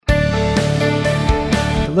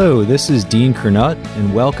Hello, this is Dean Kernut,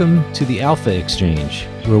 and welcome to the Alpha Exchange,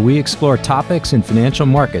 where we explore topics in financial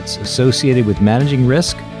markets associated with managing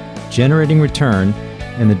risk, generating return,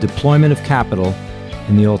 and the deployment of capital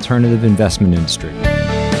in the alternative investment industry.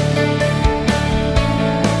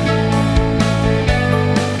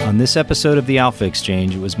 On this episode of the Alpha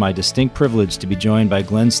Exchange, it was my distinct privilege to be joined by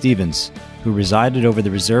Glenn Stevens, who resided over the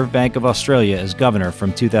Reserve Bank of Australia as governor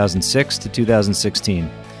from 2006 to 2016.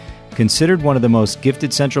 Considered one of the most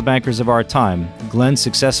gifted central bankers of our time, Glenn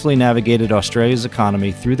successfully navigated Australia's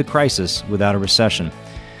economy through the crisis without a recession.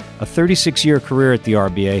 A 36-year career at the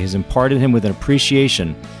RBA has imparted him with an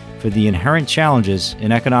appreciation for the inherent challenges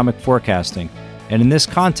in economic forecasting. And in this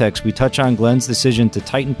context, we touch on Glenn's decision to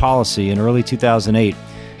tighten policy in early 2008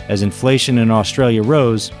 as inflation in Australia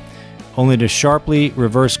rose, only to sharply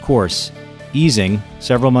reverse course, easing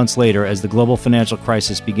several months later as the global financial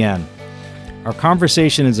crisis began. Our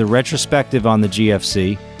conversation is a retrospective on the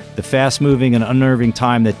GFC, the fast-moving and unnerving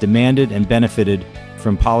time that demanded and benefited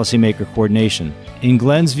from policymaker coordination. In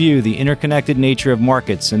Glenn's view, the interconnected nature of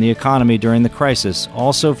markets and the economy during the crisis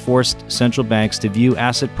also forced central banks to view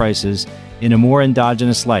asset prices in a more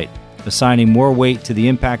endogenous light, assigning more weight to the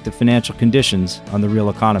impact of financial conditions on the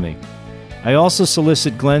real economy. I also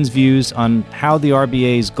solicit Glenn's views on how the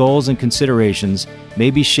RBA's goals and considerations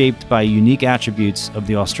may be shaped by unique attributes of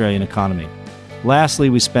the Australian economy. Lastly,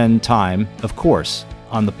 we spend time, of course,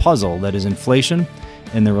 on the puzzle that is inflation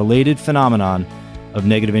and the related phenomenon of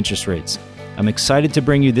negative interest rates. I'm excited to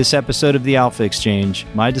bring you this episode of the Alpha Exchange,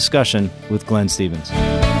 my discussion with Glenn Stevens.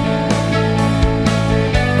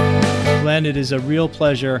 Glenn, it is a real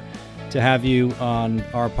pleasure to have you on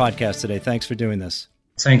our podcast today. Thanks for doing this.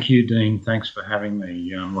 Thank you, Dean. Thanks for having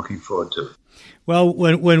me. I'm looking forward to it. Well,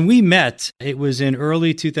 when we met, it was in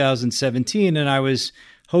early 2017, and I was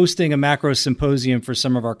hosting a macro symposium for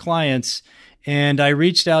some of our clients. And I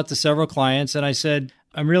reached out to several clients and I said,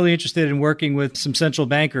 I'm really interested in working with some central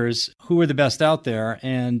bankers. Who are the best out there?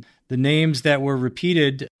 And the names that were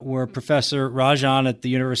repeated were Professor Rajan at the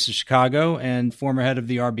University of Chicago and former head of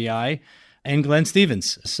the RBI, and Glenn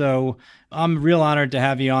Stevens. So I'm real honored to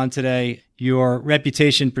have you on today. Your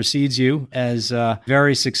reputation precedes you as a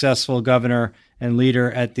very successful governor and leader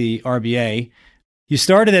at the RBA. You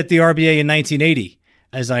started at the RBA in 1980.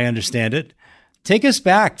 As I understand it. Take us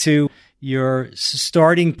back to your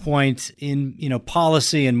starting point in,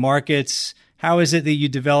 policy and markets. How is it that you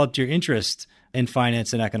developed your interest in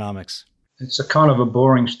finance and economics? It's a kind of a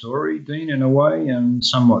boring story, Dean, in a way, and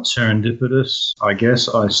somewhat serendipitous. I guess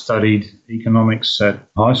I studied economics at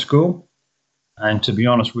high school. And to be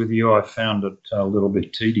honest with you, I found it a little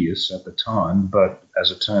bit tedious at the time. But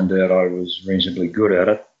as it turned out, I was reasonably good at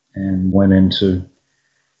it and went into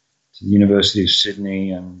the University of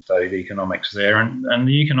Sydney and studied economics there. And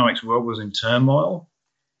the economics world was in turmoil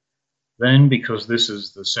then because this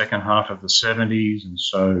is the second half of the 70s. And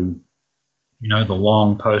so, the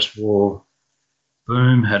long post-war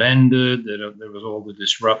boom had ended. There was all the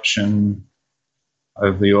disruption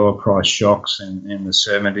of the oil price shocks in the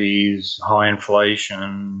 70s, high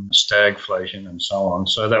inflation, stagflation, and so on.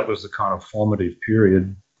 So that was the kind of formative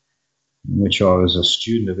period in which I was a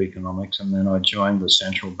student of economics, and then I joined the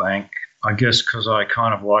central bank, I guess because I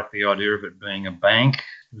kind of liked the idea of it being a bank.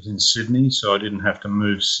 It was in Sydney, so I didn't have to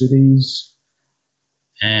move cities.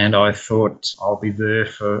 And I thought I'll be there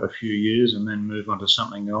for a few years and then move on to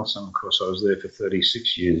something else. And of course, I was there for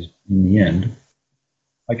 36 years in the end.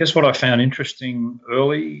 I guess what I found interesting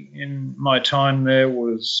early in my time there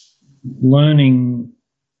was learning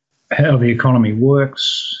how the economy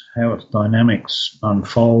works, how its dynamics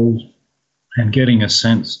unfold, and getting a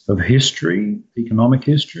sense of history, economic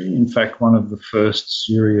history. In fact, one of the first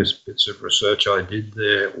serious bits of research I did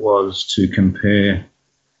there was to compare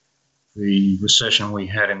the recession we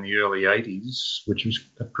had in the early 80s, which was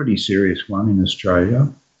a pretty serious one in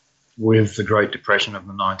Australia, with the Great Depression of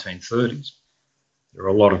the 1930s. There are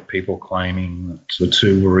a lot of people claiming that the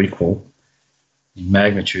two were equal in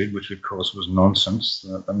magnitude, which of course was nonsense.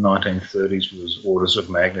 The 1930s was orders of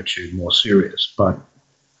magnitude more serious, but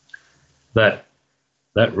that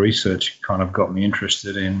research kind of got me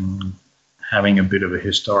interested in having a bit of a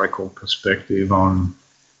historical perspective on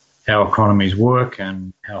how economies work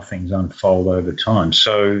and how things unfold over time.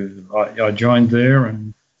 So I joined there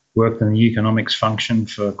and worked in the economics function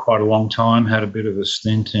for quite a long time, had a bit of a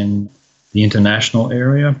stint in the international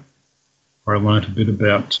area where I learned a bit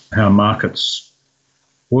about how markets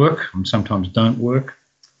work and sometimes don't work.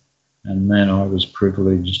 And then I was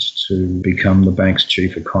privileged to become the bank's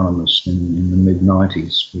chief economist in the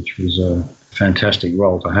mid-90s, which was a fantastic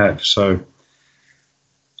role to have. So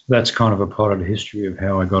that's kind of a part of the history of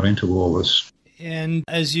how I got into all this. And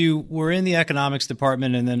as you were in the economics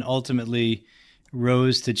department and then ultimately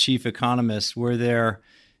rose to chief economist, were there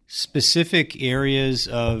specific areas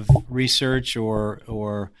of research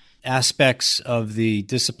or aspects of the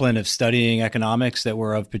discipline of studying economics that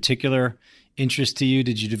were of particular interest to you?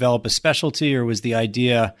 Did you develop a specialty, or was the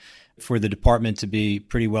idea for the department to be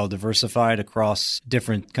pretty well diversified across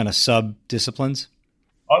different kind of sub-disciplines?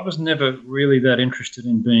 I was never really that interested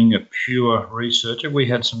in being a pure researcher. We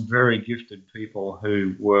had some very gifted people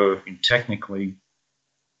who were technically,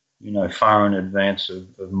 far in advance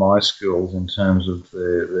of my skills in terms of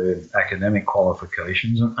their academic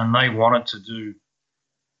qualifications, and they wanted to do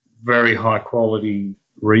very high quality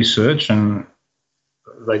research, and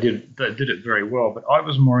they did it very well. But I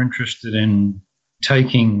was more interested in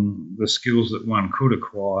taking the skills that one could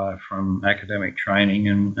acquire from academic training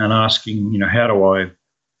and asking, how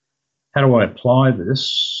do I apply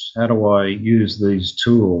this? How do I use these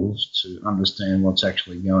tools to understand what's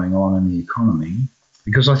actually going on in the economy?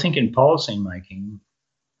 Because I think in policy making,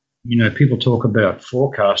 people talk about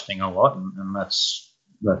forecasting a lot, and that's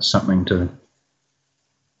something to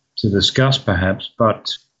discuss perhaps.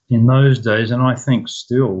 But in those days, and I think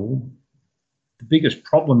still, the biggest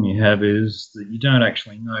problem you have is that you don't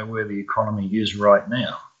actually know where the economy is right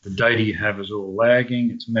now. The data you have is all lagging.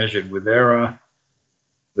 It's measured with error.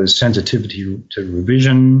 There's sensitivity to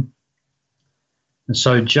revision. And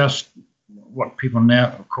so just what people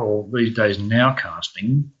now call these days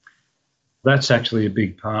nowcasting, that's actually a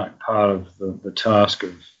big part of the task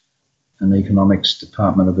of an economics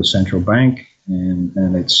department of a central bank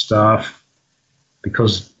and its staff,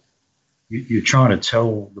 because you're trying to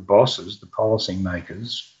tell the bosses, the policy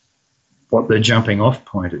makers, what their jumping off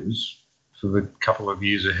point is for the couple of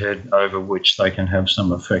years ahead over which they can have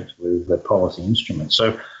some effect with their policy instruments.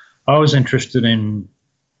 So I was interested in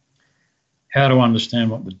how to understand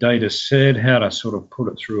what the data said, how to sort of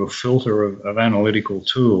put it through a filter of analytical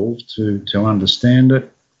tools to understand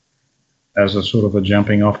it as a sort of a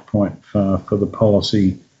jumping off point for the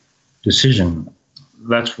policy decision.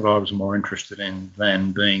 That's what I was more interested in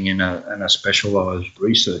than being in a specialised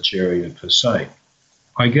research area per se.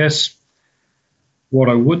 I guess what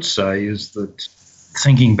I would say is that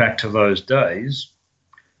thinking back to those days,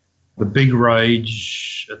 the big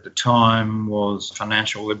rage at the time was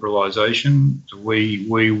financial liberalisation.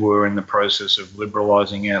 We were in the process of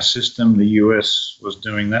liberalising our system. The US was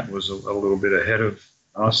doing that, was a little bit ahead of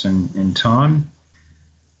us in time.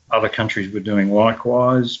 Other countries were doing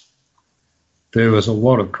likewise. There was a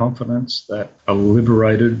lot of confidence that a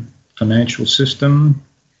liberated financial system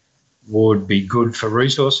would be good for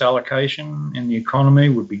resource allocation in the economy,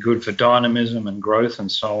 would be good for dynamism and growth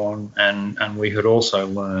and so on. And we had also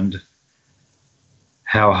learned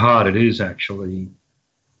how hard it is actually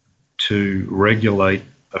to regulate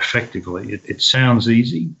effectively. It sounds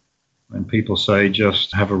easy when people say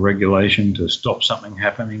just have a regulation to stop something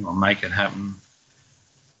happening or make it happen.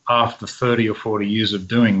 After 30 or 40 years of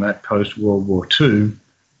doing that post-World War II,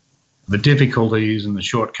 the difficulties and the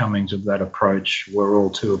shortcomings of that approach were all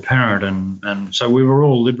too apparent. And so we were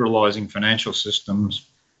all liberalising financial systems.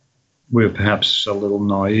 We were perhaps a little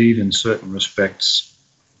naive in certain respects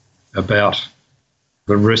about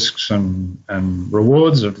the risks and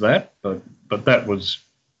rewards of that, but that was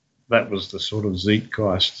the sort of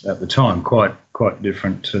zeitgeist at the time, quite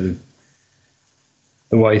different to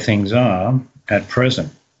the way things are at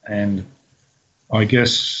present. And I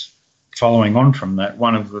guess following on from that,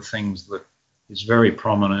 one of the things that is very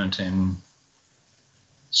prominent in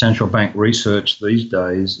central bank research these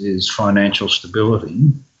days is financial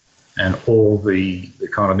stability and all the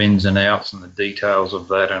kind of ins and outs and the details of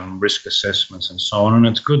that and risk assessments and so on. And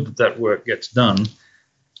it's good that that work gets done.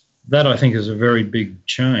 That, I think, is a very big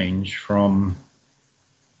change from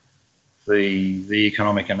the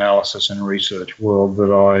economic analysis and research world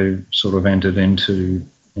that I sort of entered into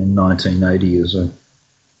in 1980 as a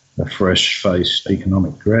fresh-faced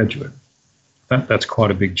economic graduate. That's quite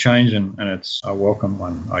a big change, and it's a welcome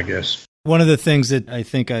one, I guess. One of the things that I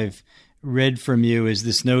think I've read from you is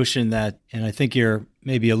this notion that, and I think you're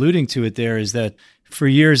maybe alluding to it there, is that for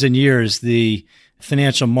years and years, the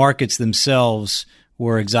financial markets themselves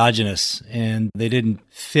were exogenous and they didn't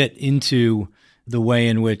fit into the way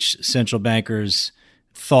in which central bankers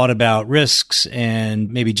thought about risks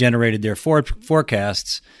and maybe generated their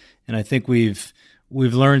forecasts. And I think we've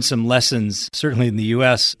learned some lessons, certainly in the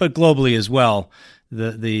U.S., but globally as well,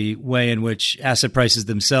 the way in which asset prices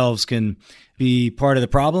themselves can be part of the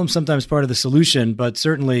problem, sometimes part of the solution, but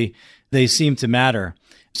certainly they seem to matter.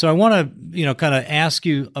 So I want to, kind of ask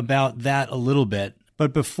you about that a little bit.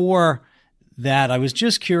 But before that, I was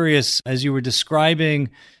just curious, as you were describing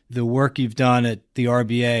the work you've done at the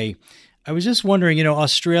RBA. I was just wondering,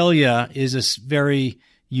 Australia is very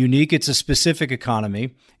unique. It's a specific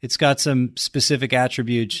economy. It's got some specific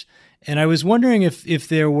attributes. And I was wondering if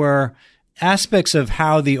there were aspects of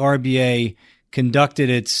how the RBA conducted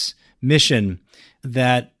its mission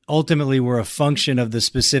that ultimately were a function of the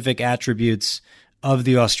specific attributes of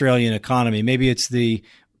the Australian economy. Maybe it's the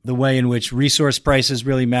way in which resource prices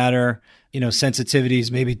really matter,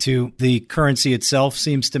 sensitivities maybe to the currency itself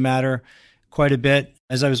seems to matter quite a bit.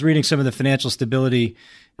 As I was reading some of the financial stability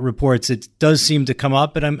reports, it does seem to come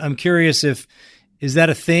up, but I'm curious is that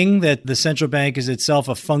a thing that the central bank is itself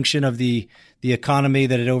a function of the economy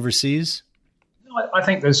that it oversees? I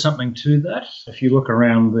think there's something to that. If you look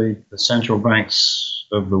around the central banks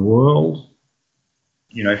of the world,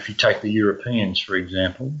 if you take the Europeans, for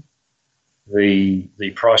example,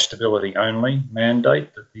 the price stability only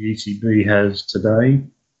mandate that the ECB has today,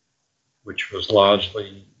 which was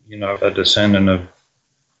largely, a descendant of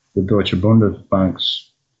the Deutsche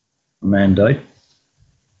Bundesbank's mandate,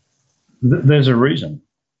 there's a reason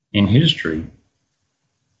in history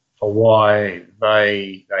for why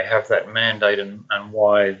they have that mandate and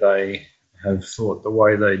why they have thought the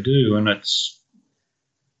way they do, and it's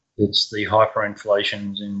the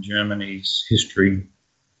hyperinflations in Germany's history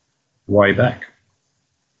way back.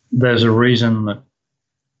 There's a reason that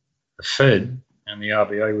the Fed, and the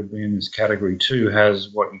RBA would be in this category too, has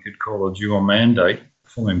what you could call a dual mandate,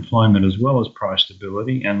 full employment as well as price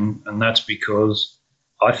stability, and that's because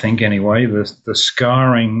I think anyway, the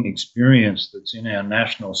scarring experience that's in our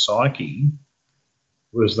national psyche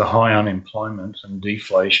was the high unemployment and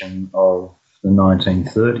deflation of the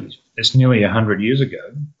 1930s. It's nearly 100 years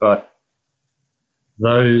ago, but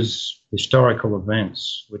those historical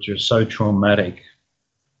events, which are so traumatic,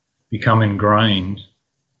 become ingrained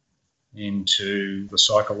into the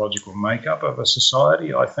psychological makeup of a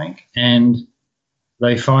society, I think, and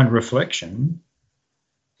they find reflection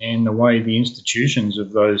in the way the institutions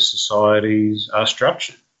of those societies are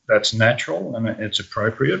structured. That's natural and it's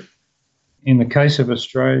appropriate. In the case of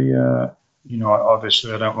Australia,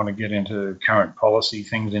 obviously I don't want to get into current policy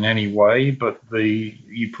things in any way, but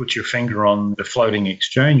you put your finger on the floating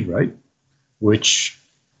exchange rate, which,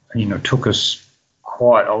 took us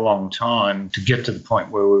quite a long time to get to the point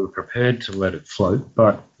where we were prepared to let it float.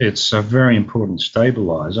 But it's a very important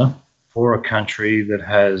stabiliser for a country that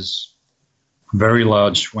has very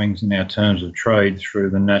large swings in our terms of trade through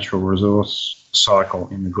the natural resource cycle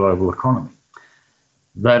in the global economy.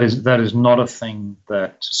 That is not a thing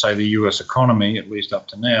that, say, the US economy, at least up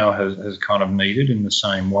to now, has kind of needed in the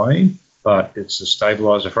same way, but it's a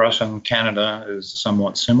stabiliser for us, and Canada is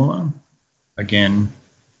somewhat similar. Again,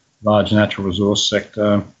 large natural resource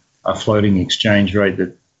sector, a floating exchange rate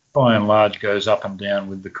that by and large goes up and down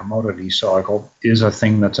with the commodity cycle is a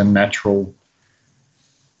thing that's a natural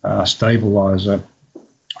stabiliser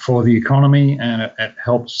for the economy, and it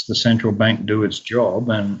helps the central bank do its job,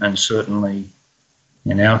 and certainly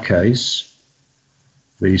in our case,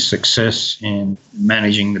 the success in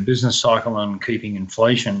managing the business cycle and keeping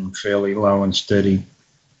inflation fairly low and steady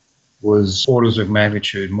was orders of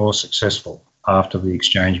magnitude more successful after the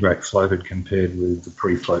exchange rate floated compared with the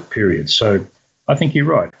pre-float period. So I think you're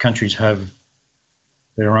right. Countries have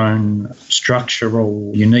their own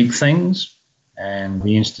structural unique things, and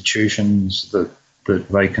the institutions that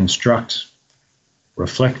they construct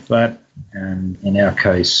reflect that. And in our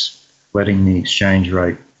case, letting the exchange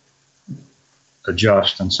rate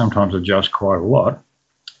adjust, and sometimes adjust quite a lot,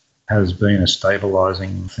 has been a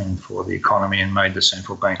stabilising thing for the economy and made the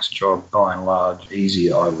central bank's job, by and large,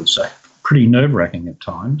 easier, I would say. Pretty nerve-wracking at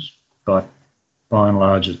times, but by and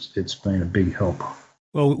large, it's been a big help.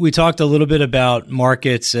 Well, we talked a little bit about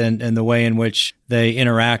markets and the way in which they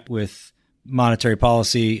interact with monetary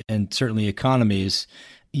policy and certainly economies.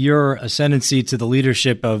 Your ascendancy to the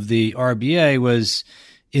leadership of the RBA was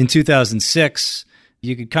in 2006.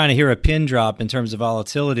 You could kind of hear a pin drop in terms of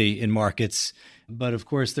volatility in markets. But of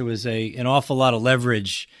course, there was an awful lot of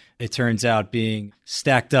leverage, it turns out, being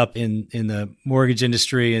stacked up in the mortgage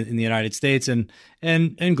industry in the United States and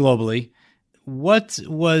globally. What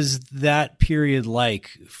was that period like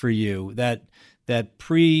for you, that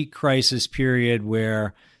pre-crisis period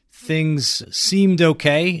where things seemed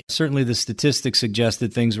okay? Certainly the statistics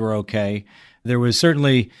suggested things were okay. There was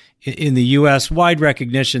certainly in the U.S. wide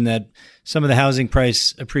recognition that some of the housing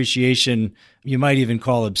price appreciation you might even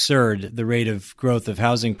call absurd, the rate of growth of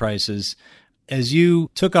housing prices. As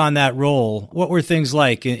you took on that role, what were things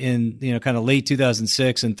like in kind of late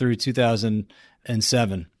 2006 and through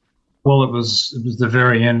 2007? Well, it was the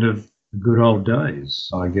very end of the good old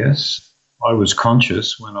days, I guess. I was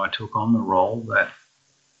conscious when I took on the role that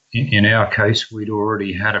in our case, we'd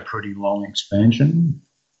already had a pretty long expansion.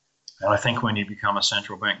 And I think when you become a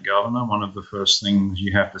central bank governor, one of the first things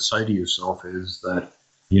you have to say to yourself is that,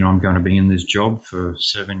 I'm going to be in this job for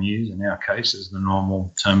 7 years, in our case, is the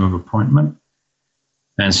normal term of appointment,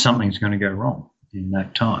 and something's going to go wrong in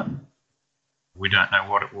that time. We don't know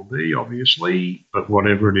what it will be, obviously, but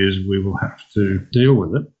whatever it is, we will have to deal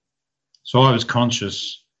with it. So I was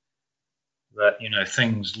conscious that,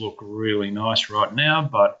 things look really nice right now,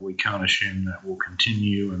 but we can't assume that will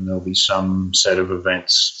continue, and there'll be some set of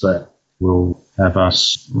events that will have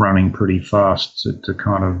us running pretty fast to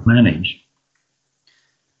kind of manage.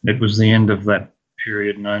 It was the end of that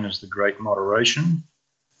period known as the Great Moderation.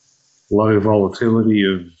 Low volatility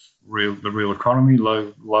of the real economy,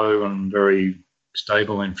 low and very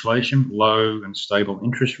stable inflation, low and stable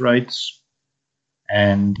interest rates.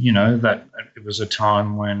 And, that it was a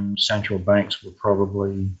time when central banks were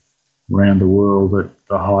probably around the world at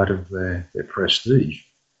the height of their prestige.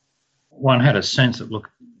 One had a sense that, look,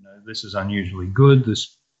 this is unusually good.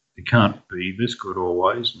 It can't be this good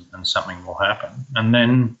always, and something will happen. And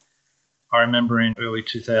then I remember in early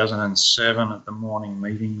 2007 at the morning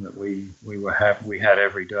meeting that we had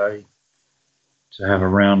every day to have a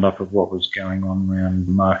roundup of what was going on around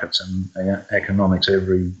markets and economics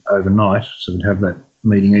overnight. So we'd have that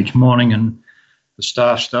meeting each morning, and the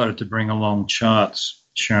staff started to bring along charts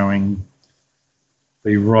showing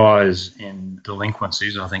the rise in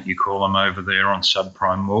delinquencies, I think you call them over there, on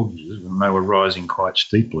subprime mortgages, and they were rising quite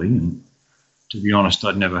steeply. And to be honest,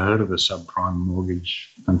 I'd never heard of a subprime mortgage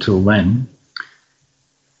until then.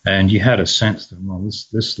 And you had a sense that, well,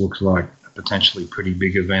 this looks like a potentially pretty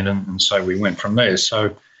big event, and so we went from there.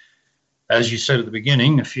 So, as you said at the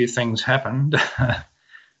beginning, a few things happened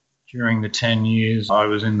during the 10 years I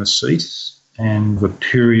was in the seat, and the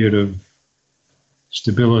period of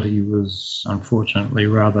stability was unfortunately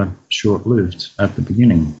rather short-lived at the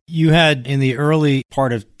beginning. You had, in the early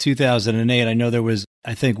part of 2008, I know there was,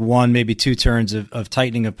 I think, one, maybe two turns of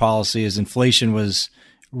tightening of policy as inflation was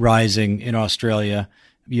rising in Australia.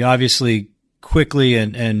 You obviously quickly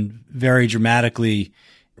and very dramatically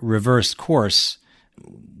reversed course.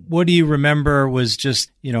 What do you remember was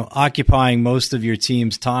just, occupying most of your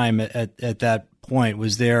team's time at that point?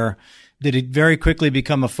 Did it very quickly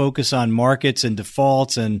become a focus on markets and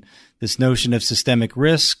defaults and this notion of systemic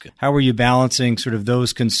risk? How were you balancing sort of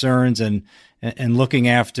those concerns and looking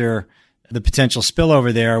after the potential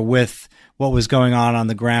spillover there with what was going on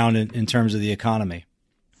the ground in terms of the economy?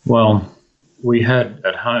 Well, we had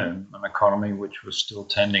at home an economy which was still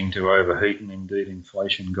tending to overheat, and indeed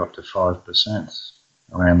inflation got to 5%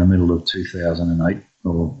 around the middle of 2008,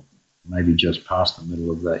 or maybe just past the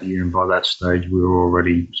middle of that year. And by that stage, we were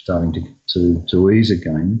already starting to ease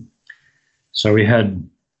again. So we had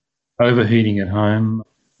overheating at home,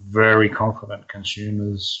 very confident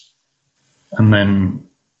consumers. And then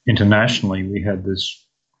internationally, we had this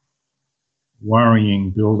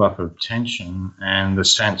worrying build-up of tension and the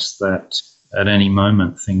sense that at any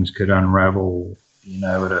moment things could unravel,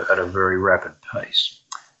 at a very rapid pace.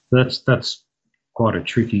 That's quite a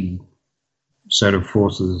tricky set of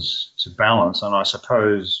forces to balance. And I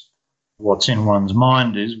suppose what's in one's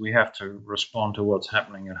mind is we have to respond to what's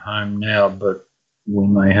happening at home now, but we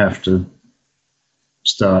may have to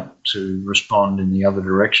start to respond in the other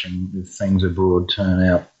direction if things abroad turn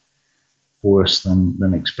out worse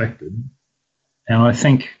than expected. And I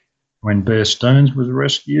think when Bear Stearns was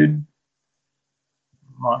rescued,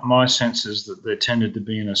 my sense is that there tended to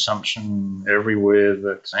be an assumption everywhere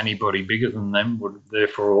that anybody bigger than them would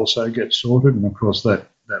therefore also get sorted. And of course that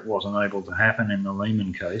wasn't able to happen in the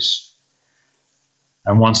Lehman case.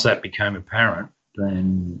 And once that became apparent,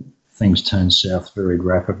 then things turned south very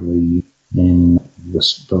rapidly in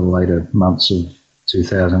the later months of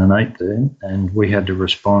 2008 there. And we had to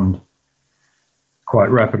respond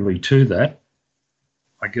quite rapidly to that.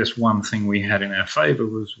 I guess one thing we had in our favour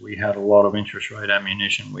was we had a lot of interest rate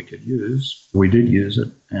ammunition we could use. We did use it,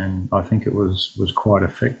 and I think it was quite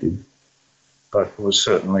effective, but it was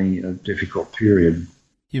certainly a difficult period.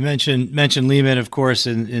 You mentioned Lehman, of course,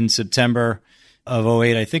 in September of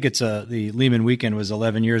 2008. I think the Lehman weekend was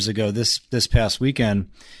 11 years ago, this past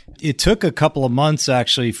weekend. It took a couple of months,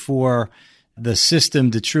 actually, for the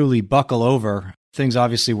system to truly buckle over. Things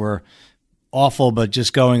obviously were awful, but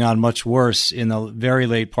just going on much worse in the very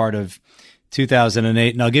late part of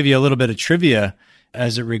 2008. And I'll give you a little bit of trivia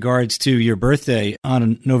as it regards to your birthday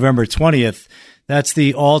on November 20th. That's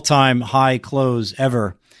the all-time high close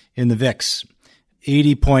ever in the VIX.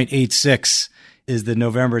 80.86 is the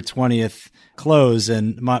November 20th close.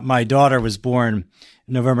 And my daughter was born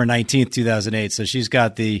November 19th, 2008. So she's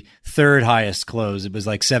got the third highest close. It was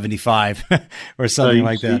like 75 or something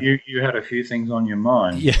like that. You had a few things on your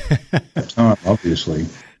mind. Yeah. At the time, obviously.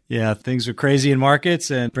 Yeah, things were crazy in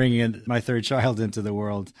markets and bringing in my third child into the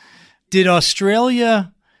world. Did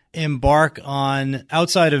Australia embark on,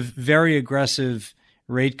 outside of very aggressive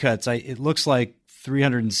rate cuts, it looks like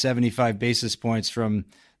 375 basis points from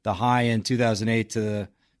the high in 2008 to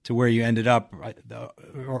where you ended up,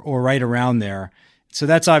 or right around there. So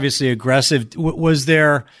that's obviously aggressive. Was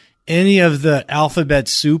there any of the alphabet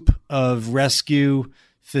soup of rescue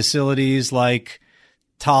facilities like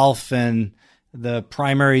TALF and the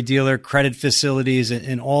primary dealer credit facilities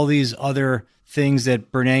and all these other things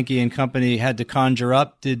that Bernanke and company had to conjure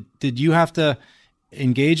up? Did you have to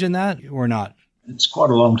engage in that or not? It's quite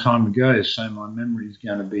a long time ago, so my memory is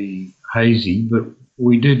going to be hazy, but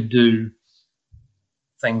we did do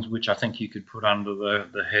things which I think you could put under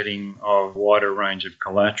the heading of wider range of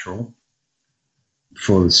collateral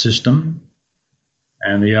for the system.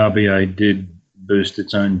 And the RBA did boost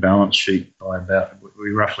its own balance sheet by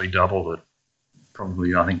we roughly doubled it.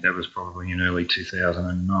 I think that was probably in early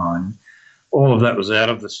 2009. All of that was out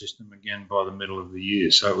of the system again by the middle of the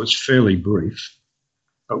year, so it was fairly brief.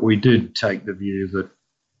 But we did take the view that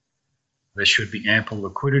there should be ample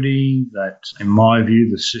liquidity, that, in my view,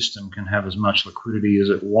 the system can have as much liquidity as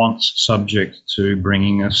it wants, subject to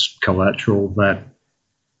bringing us collateral that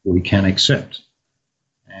we can accept.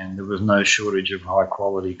 And there was no shortage of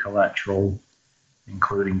high-quality collateral,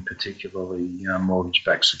 including particularly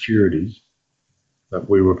mortgage-backed securities, that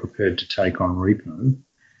we were prepared to take on repo.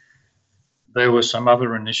 There were some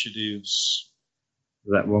other initiatives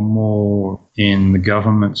that were more in the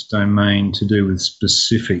government's domain to do with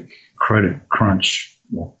specific credit crunch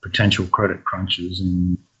or potential credit crunches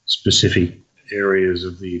in specific areas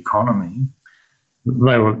of the economy.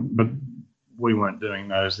 But we weren't doing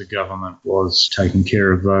those. The government was taking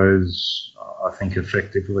care of those, I think,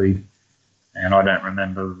 effectively. And I don't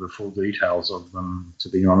remember the full details of them, to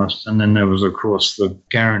be honest. And then there was, of course, the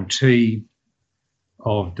guarantee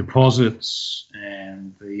of deposits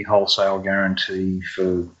and the wholesale guarantee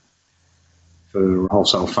for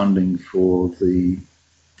wholesale funding for the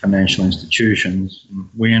financial institutions.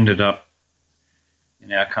 We ended up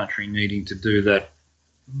in our country needing to do that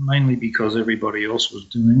mainly because everybody else was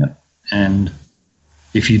doing it. And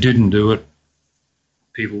if you didn't do it,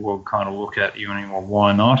 people will kind of look at you and, well,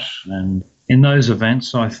 why not? And in those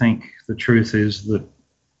events, I think the truth is that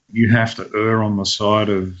you have to err on the side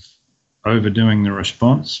of overdoing the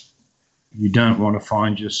response. You don't want to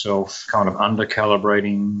find yourself kind of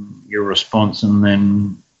under-calibrating your response and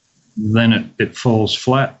then it falls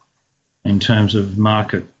flat in terms of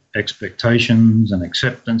market expectations and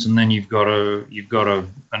acceptance, and then you've got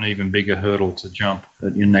an even bigger hurdle to jump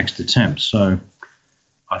at your next attempt. So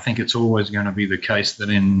I think it's always going to be the case that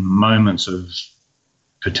in moments of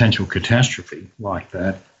potential catastrophe like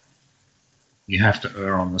that, you have to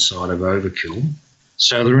err on the side of overkill.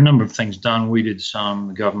 So there are a number of things done. We did some,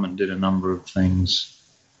 the government did a number of things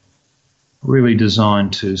really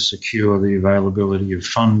designed to secure the availability of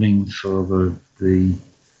funding for the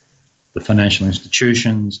financial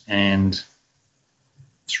institutions and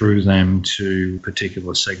through them to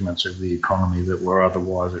particular segments of the economy that were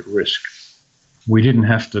otherwise at risk. We didn't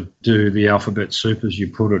have to do the alphabet soup, as you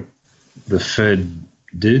put it. The Fed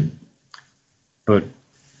did, but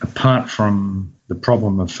apart from the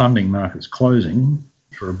problem of funding markets closing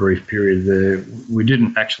for a brief period there, we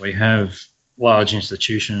didn't actually have large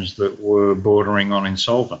institutions that were bordering on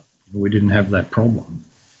insolvent. We didn't have that problem.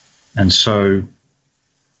 And so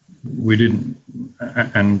we didn't,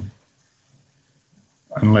 and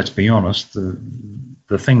let's be honest,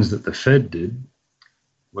 the things that the Fed did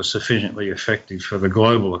were sufficiently effective for the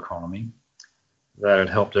global economy that it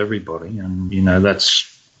helped everybody. And, you know,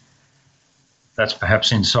 that's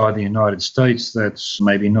perhaps inside the United States, that's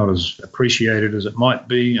maybe not as appreciated as it might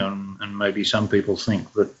be, and maybe some people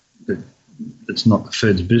think that it's not the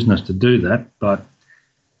Fed's business to do that, but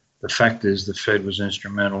the fact is the Fed was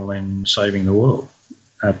instrumental in saving the world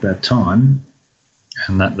at that time,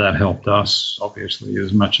 and that helped us, obviously,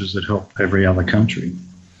 as much as it helped every other country.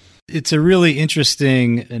 It's a really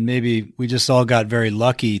interesting, and maybe we just all got very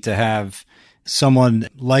lucky to have someone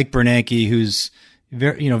like Bernanke who's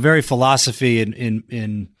very philosophy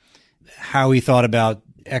in how he thought about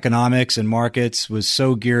economics and markets was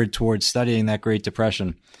so geared towards studying that Great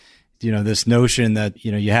Depression. You know, this notion that,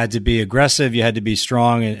 you had to be aggressive, you had to be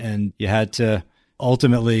strong, and you had to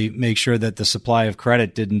ultimately make sure that the supply of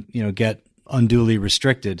credit didn't, get unduly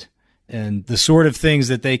restricted. And the sort of things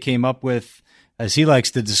that they came up with, as he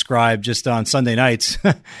likes to describe just on Sunday nights,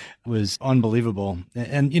 was unbelievable.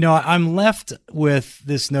 And, I'm left with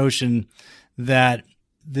this notion that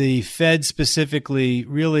the Fed specifically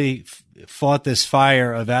really fought this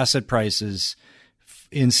fire of asset prices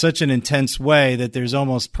in such an intense way that there's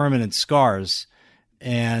almost permanent scars.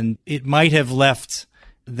 And it might have left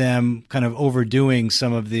them kind of overdoing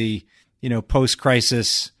some of the,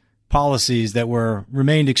 post-crisis policies that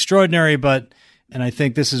remained extraordinary, and I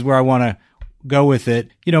think this is where I want to go with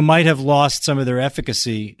it, might have lost some of their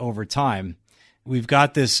efficacy over time. We've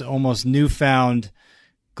got this almost newfound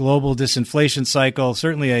global disinflation cycle,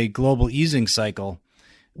 certainly a global easing cycle.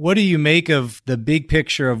 What do you make of the big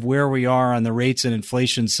picture of where we are on the rates and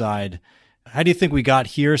inflation side? How do you think we got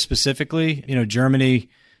here specifically? Germany,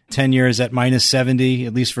 10 years at minus 70,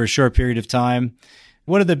 at least for a short period of time.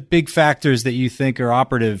 What are the big factors that you think are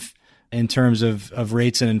operative in terms of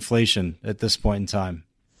rates and inflation at this point in time?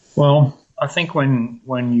 Well, I think when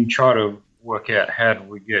you try to work out how do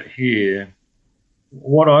we get here,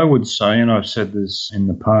 what I would say, and I've said this in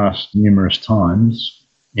the past numerous times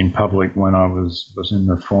in public when I was in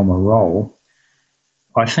the former role,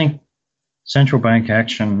 I think central bank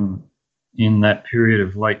action in that period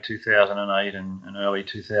of late 2008 and early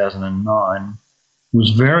 2009 was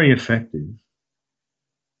very effective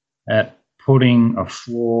at putting a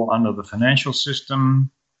floor under the financial system,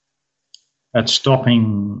 at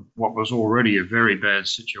stopping what was already a very bad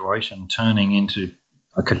situation turning into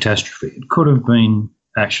a catastrophe. It could have been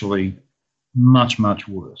actually much, much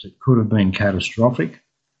worse. It could have been catastrophic.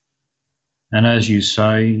 And as you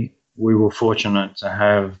say, we were fortunate to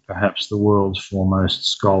have perhaps the world's foremost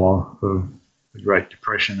scholar of the Great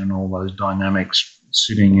Depression and all those dynamics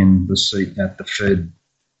sitting in the seat at the Fed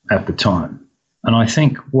at the time. And I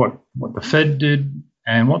think what the Fed did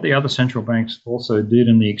and what the other central banks also did,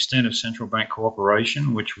 and the extent of central bank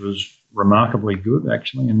cooperation, which was remarkably good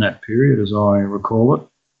actually in that period as I recall it,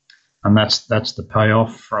 and that's the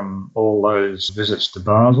payoff from all those visits to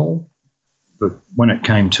Basel. But when it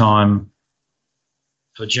came time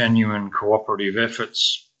for genuine cooperative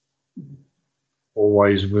efforts,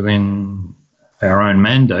 always within our own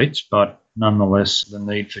mandates, but nonetheless the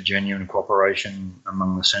need for genuine cooperation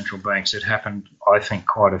among the central banks, it happened, I think,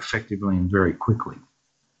 quite effectively and very quickly.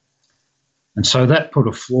 And so that put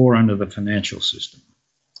a floor under the financial system.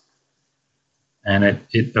 And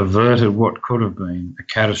it averted what could have been a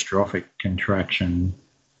catastrophic contraction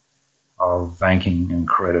of banking and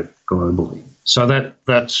credit globally. So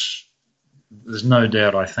that's there's no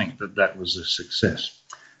doubt, I think, that was a success.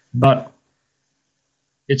 But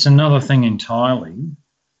it's another thing entirely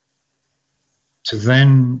to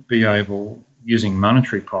then be able, using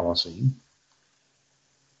monetary policy,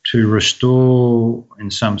 to restore, in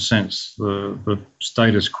some sense, the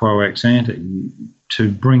status quo ex ante,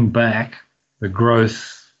 to bring back the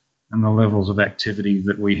growth and the levels of activity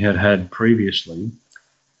that we had had previously.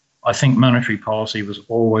 I think monetary policy was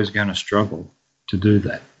always going to struggle to do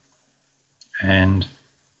that. And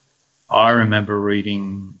I remember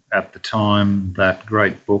reading at the time that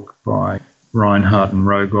great book by Reinhardt and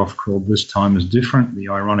Rogoff called This Time is Different, the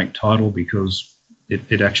ironic title because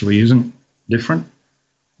it actually isn't different.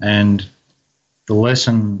 And the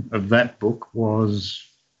lesson of that book was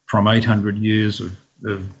from 800 years of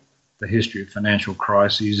the history of financial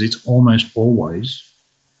crises, it's almost always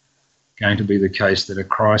going to be the case that a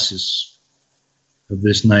crisis of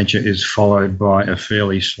this nature is followed by a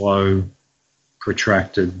fairly slow,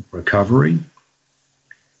 protracted recovery.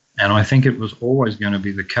 And I think it was always going to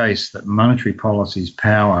be the case that monetary policy's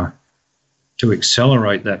power to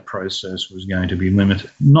accelerate that process was going to be limited.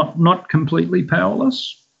 Not completely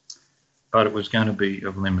powerless, but it was going to be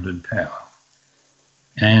of limited power.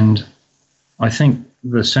 And I think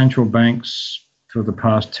the central banks for the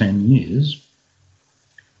past 10 years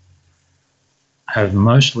have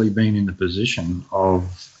mostly been in the position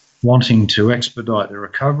of wanting to expedite the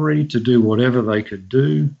recovery, to do whatever they could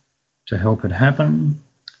do to help it happen.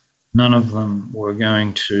 None of them were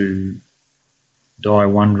going to die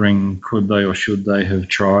wondering could they or should they have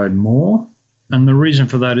tried more. And the reason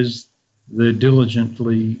for that is they're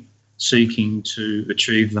diligently seeking to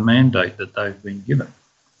achieve the mandate that they've been given.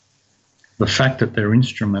 The fact that their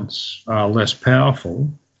instruments are less powerful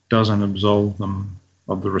doesn't absolve them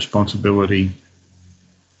of the responsibility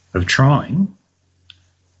of trying.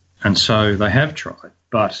 And so they have tried.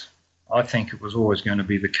 But I think it was always going to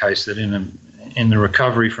be the case that in the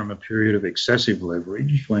recovery from a period of excessive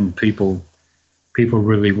leverage, when people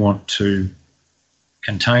really want to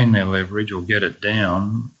contain their leverage or get it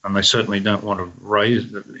down, and they certainly don't want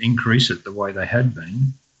to increase it the way they had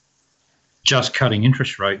been, just cutting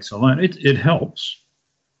interest rates alone, it helps.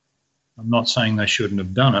 I'm not saying they shouldn't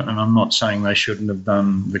have done it, and I'm not saying they shouldn't have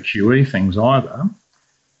done the QE things either.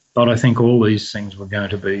 But I think all these things were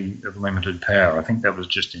going to be of limited power. I think that was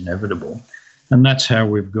just inevitable. And that's how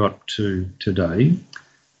we've got to today.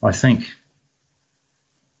 I think,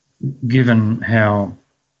 given how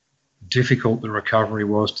difficult the recovery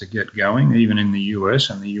was to get going, even in the US,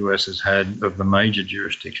 and the US has had, of the major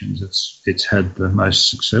jurisdictions, it's had the most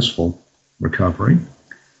successful recovery.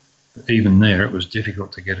 Even there, it was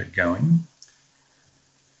difficult to get it going.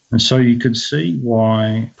 And so you could see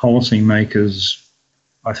why policymakers,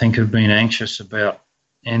 I think, have been anxious about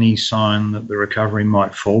any sign that the recovery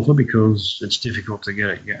might falter, because it's difficult to get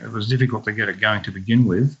it. It was difficult to get it going to begin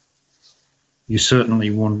with. You certainly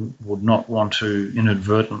would not want to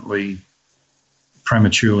inadvertently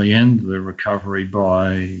prematurely end the recovery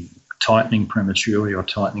by tightening prematurely or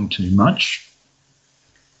tightening too much,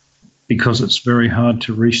 because it's very hard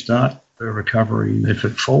to restart the recovery if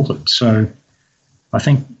it faltered. So I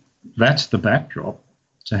think that's the backdrop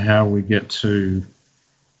to how we get to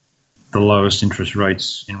the lowest interest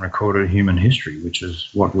rates in recorded human history, which is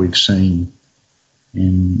what we've seen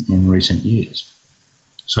in recent years.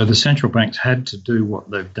 So the central banks had to do what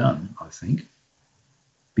they've done, I think,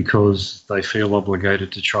 because they feel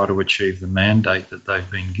obligated to try to achieve the mandate that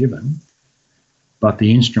they've been given. But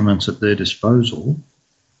the instruments at their disposal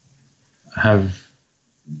have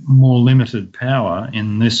more limited power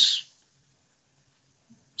in this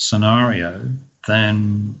scenario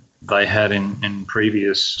than they had in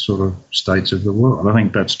previous sort of states of the world. I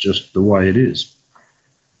think that's just the way it is.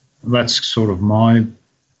 That's sort of my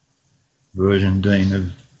version,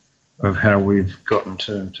 Dean, of how we've gotten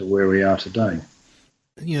to where we are today.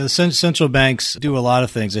 You know, the central banks do a lot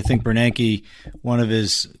of things. I think Bernanke, one of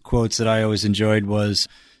his quotes that I always enjoyed was,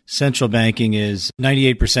 central banking is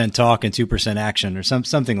 98% talk and 2% action, or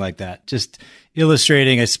something like that. Just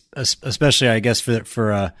illustrating, especially, I guess,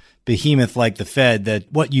 for a behemoth like the Fed,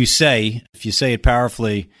 that what you say, if you say it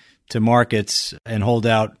powerfully to markets and hold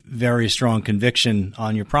out very strong conviction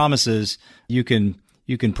on your promises, you can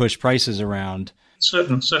push prices around.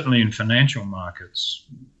 Certainly in financial markets,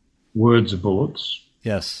 words are bullets.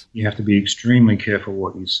 Yes. You have to be extremely careful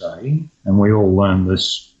what you say, and we all learn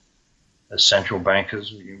this as central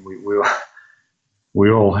bankers.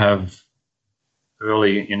 We all have,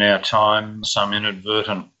 early in our time, some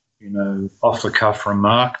inadvertent, off-the-cuff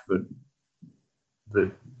remark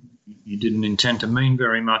that you didn't intend to mean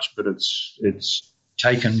very much, but it's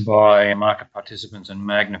taken by market participants and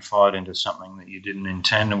magnified into something that you didn't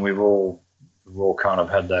intend, and we've all kind of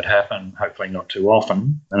had that happen, hopefully not too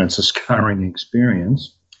often, and it's a scarring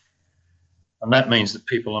experience. And that means that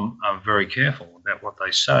people are very careful about what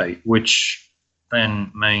they say, which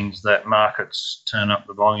then means that markets turn up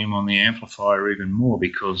the volume on the amplifier even more,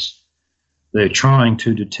 because they're trying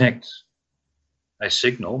to detect a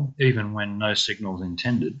signal even when no signal is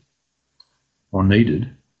intended or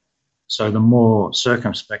needed. So the more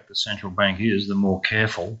circumspect the central bank is, the more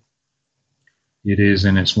careful it is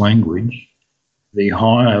in its language, the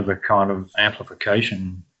higher the kind of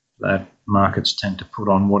amplification that markets tend to put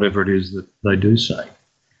on whatever it is that they do say.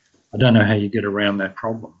 I don't know how you get around that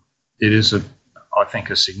problem. It is, I think,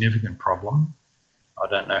 a significant problem. I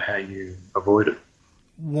don't know how you avoid it.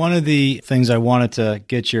 One of the things I wanted to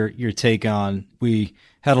get your take on, we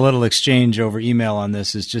had a little exchange over email on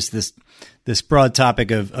this, is just this broad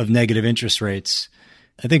topic of negative interest rates.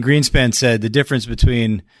 I think Greenspan said the difference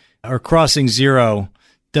between or crossing zero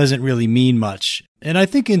doesn't really mean much. And I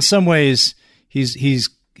think in some ways he's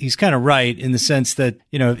kind of right, in the sense that,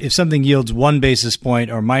 if something yields 1 basis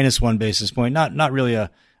point or minus 1 basis point, not really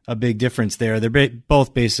a big difference there. They're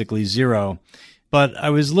both basically zero. But I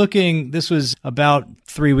was looking, this was about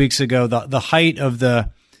 3 weeks ago, the height of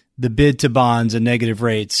the bid to bonds and negative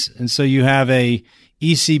rates. And so you have a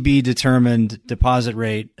ECB determined deposit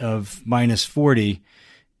rate of minus 40,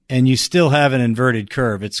 and you still have an inverted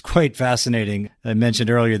curve. It's quite fascinating. I mentioned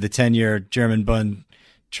earlier the 10-year German bond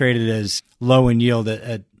traded as low in yield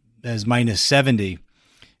as minus 70.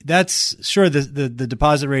 That's sure the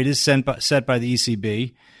deposit rate is set by the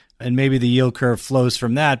ECB, and maybe the yield curve flows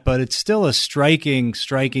from that, but it's still a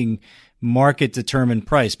striking market determined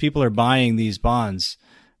price. People are buying these bonds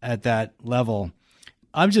at that level.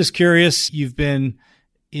 I'm just curious, you've been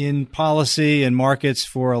in policy and markets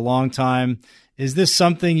for a long time. Is this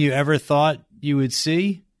something you ever thought you would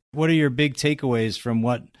see? What are your big takeaways from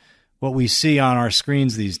what we see on our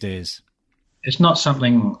screens these days? It's not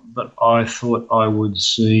something that I thought I would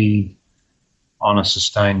see on a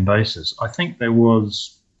sustained basis. I think there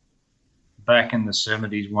was, back in the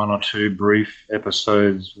 70s, 1 or 2 brief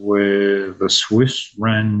episodes where the Swiss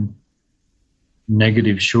ran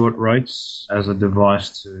negative short rates as a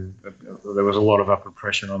device to. There was a lot of upward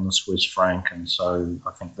pressure on the Swiss franc, and so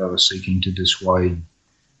I think they were seeking to dissuade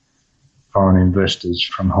foreign investors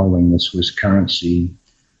from holding the Swiss currency.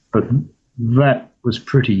 But that was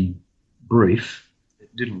pretty brief.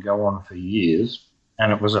 It didn't go on for years,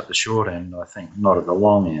 and it was at the short end, I think, not at the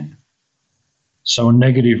long end. So a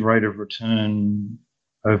negative rate of return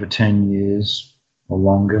over 10 years or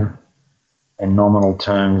longer in nominal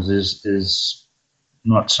terms is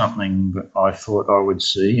not something that I thought I would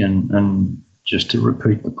see. And just to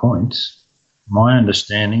repeat the point, my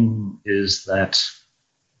understanding is that,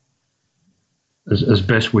 as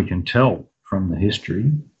best we can tell from the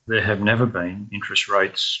history, there have never been interest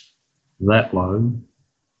rates that low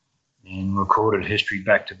in recorded history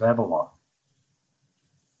back to Babylon,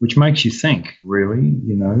 which makes you think, really,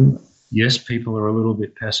 yes, people are a little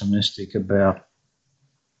bit pessimistic about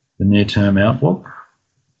the near-term outlook.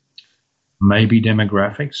 Maybe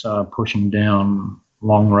demographics are pushing down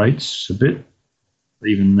long rates a bit.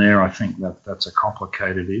 Even there, I think that's a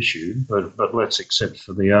complicated issue, but let's accept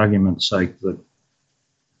for the argument's sake that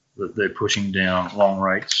they're pushing down long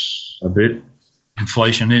rates a bit.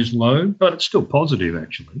 Inflation is low, but it's still positive,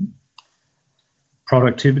 actually.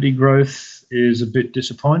 Productivity growth is a bit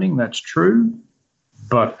disappointing, that's true,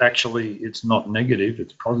 but actually it's not negative,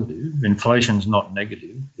 it's positive. Inflation's not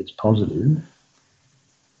negative, it's positive.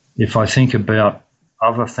 If I think about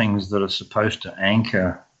other things that are supposed to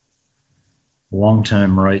anchor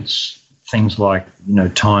long-term rates, things like,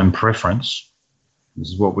 time preference, this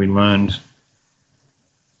is what we learned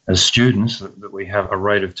as students, that we have a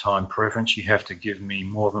rate of time preference. You have to give me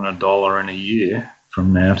more than $1 in a year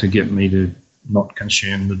from now to get me to not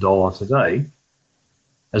consume the dollar today.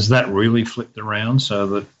 Has that really flipped around so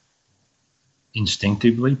that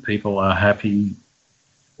instinctively people are happy,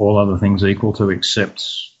 all other things equal, to accept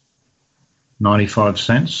 95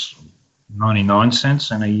 cents, 99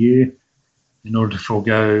 cents in a year in order to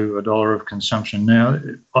forego $1 of consumption now?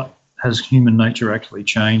 Has human nature actually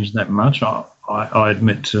changed that much? I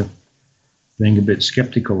admit to being a bit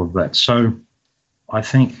sceptical of that. So I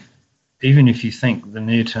think even if you think the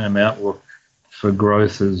near-term outlook for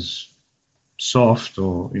growth is soft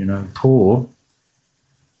or, poor,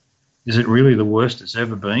 is it really the worst it's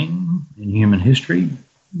ever been in human history?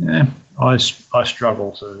 Yeah, I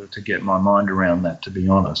struggle to get my mind around that, to be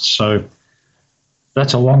honest. So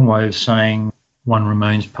that's a long way of saying one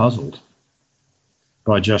remains puzzled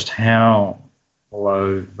by just how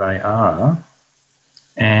low they are.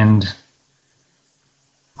 And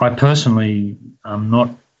I personally am not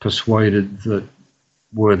persuaded that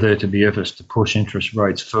were there to be efforts to push interest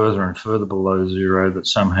rates further and further below zero, that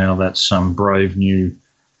somehow that's some brave new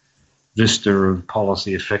vista of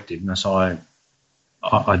policy effectiveness. I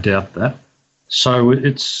doubt that. So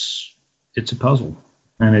it's a puzzle,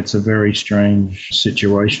 and it's a very strange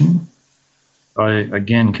situation. I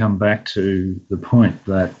again come back to the point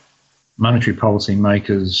that monetary policy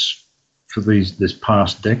makers for this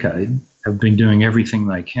past decade have been doing everything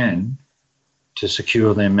they can to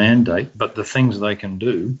secure their mandate, but the things they can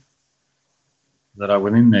do that are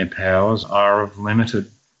within their powers are of limited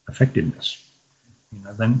effectiveness.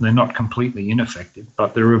 They're not completely ineffective,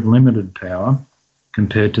 but they're of limited power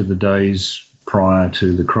compared to the days prior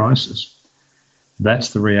to the crisis.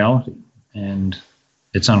 That's the reality, and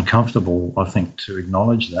it's uncomfortable, I think, to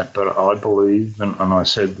acknowledge that, but I believe, and I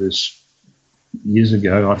said this years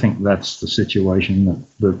ago, I think that's the situation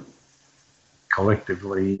that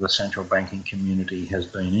collectively the central banking community has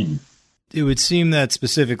been in. It would seem that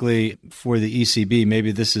specifically for the ECB,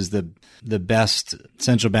 maybe this is the best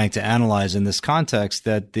central bank to analyze in this context,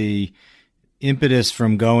 that the impetus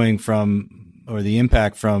from going from, or the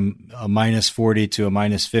impact from a minus 40 to a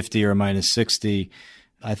minus 50 or a minus 60,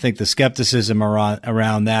 I think the skepticism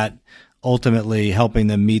around that ultimately helping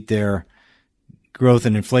them meet their growth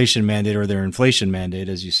and inflation mandate, or their inflation mandate,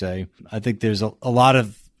 as you say. I think there's a lot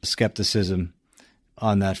of skepticism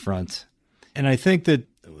on that front. And I think that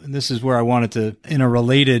this is where I wanted to, in a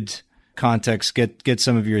related context, get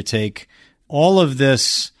some of your take. All of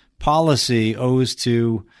this policy owes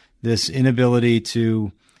to this inability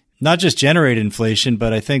to not just generate inflation,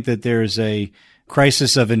 but I think that there's a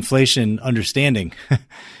crisis of inflation understanding.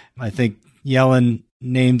 I think Yellen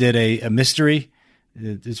named it a mystery.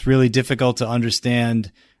 It's really difficult to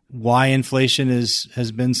understand why inflation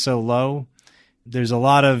has been so low. There's a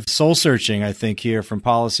lot of soul searching, I think, here from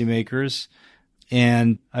policymakers.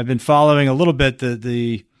 And I've been following a little bit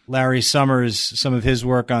the Larry Summers, some of his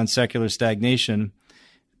work on secular stagnation.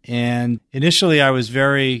 And initially I was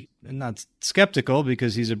very, not skeptical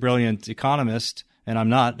because he's a brilliant economist, and I'm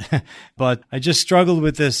not, but I just struggled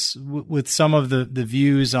with this, with some of the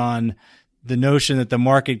views on the notion that the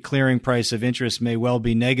market clearing price of interest may well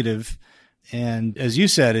be negative. And as you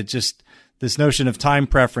said, this notion of time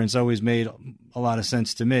preference always made a lot of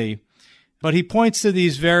sense to me. But he points to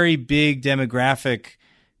these very big demographic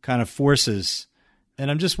kind of forces. And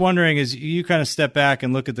I'm just wondering, as you kind of step back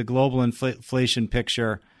and look at the global inflation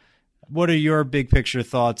picture, what are your big picture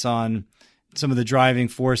thoughts on some of the driving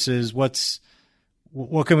forces? What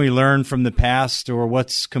can we learn from the past, or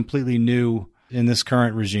what's completely new in this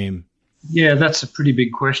current regime? Yeah, that's a pretty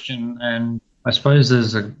big question. And I suppose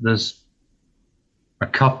there's a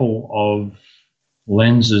couple of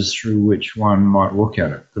lenses through which one might look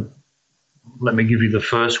at it. Let me give you the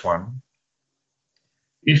first one.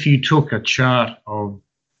 If you took a chart of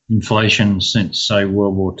inflation since, say,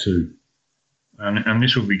 World War II, and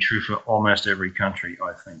this would be true for almost every country,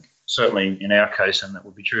 I think, certainly in our case, and that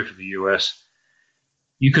would be true for the US,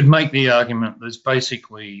 you could make the argument there's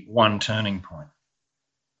basically one turning point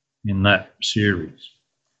in that series.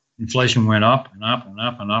 Inflation went up and up and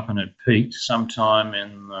up and up, and it peaked sometime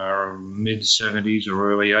in the mid-70s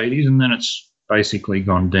or early 80s, and then it's basically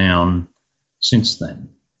gone down since then.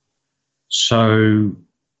 So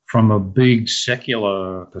from a big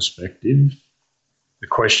secular perspective, the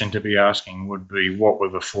question to be asking would be, what were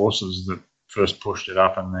the forces that first pushed it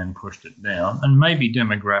up and then pushed it down? And maybe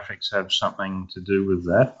demographics have something to do with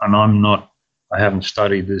that. And I haven't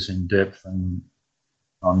studied this in depth, and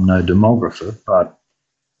I'm no demographer, but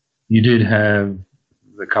you did have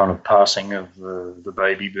the kind of passing of the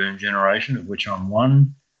baby boom generation, of which I'm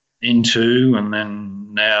one, into and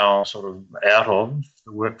then now sort of out of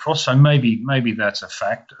the workforce. So maybe that's a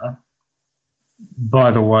factor.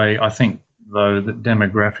 By the way, I think, though, that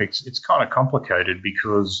demographics, it's kind of complicated,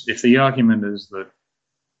 because if the argument is that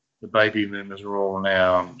the baby boomers are all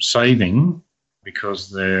now saving because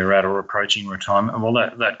they're at or approaching retirement, well,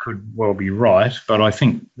 that could well be right. But I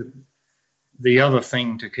think the other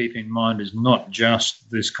thing to keep in mind is not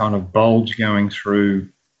just this kind of bulge going through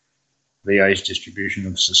the age distribution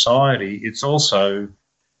of society, it's also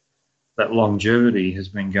that longevity has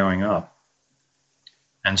been going up.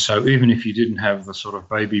 And so even if you didn't have the sort of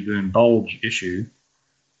baby boom bulge issue,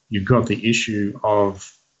 you've got the issue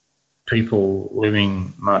of people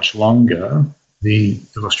living much longer. The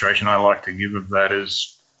illustration I like to give of that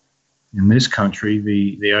is, in this country,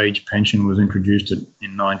 the age pension was introduced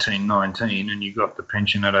in 1919, and you got the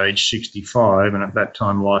pension at age 65, and at that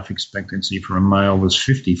time life expectancy for a male was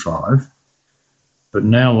 55. But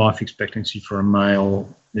now life expectancy for a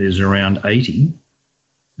male is around 80,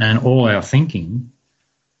 and all our thinking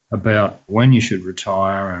about when you should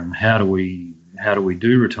retire and how do we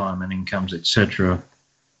do retirement incomes, etc.,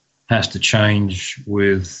 has to change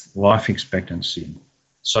with life expectancy.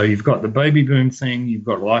 So you've got the baby boom thing, you've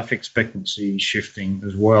got life expectancy shifting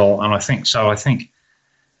as well. And I think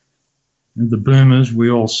the boomers,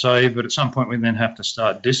 we all save, but at some point we then have to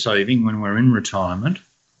start dissaving when we're in retirement.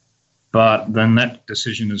 But then that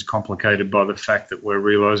decision is complicated by the fact that we're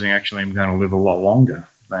realising actually I'm going to live a lot longer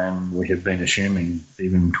than we had been assuming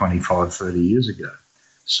even 25, 30 years ago.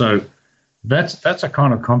 So that's a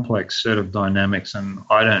kind of complex set of dynamics, and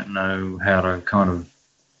I don't know how to kind of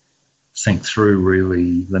think through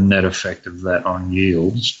really the net effect of that on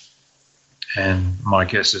yields. And my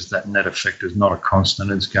guess is that net effect is not a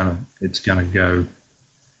constant. It's going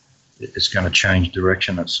to change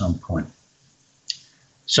direction at some point.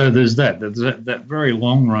 So there's that very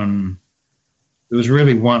long run. There was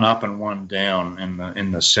really one up and one down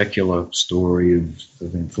in the secular story of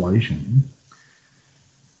inflation.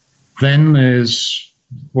 Then there's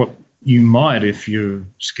what you might, if you're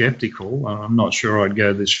skeptical, I'm not sure I'd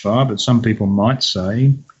go this far, but some people might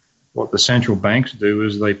say what the central banks do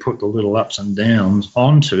is they put the little ups and downs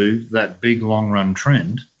onto that big long-run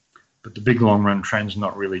trend, but the big long-run trend's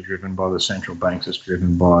not really driven by the central banks, it's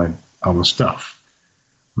driven by other stuff.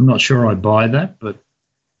 I'm not sure I buy that, but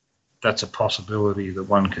that's a possibility that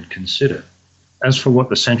one could consider. As for what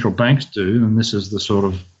the central banks do, and this is the sort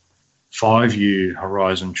of 5-year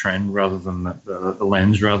horizon trend rather than the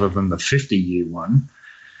lens, rather than the 50-year one,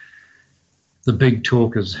 the big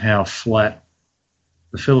talk is how flat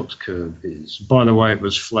the Phillips curve is. By the way, it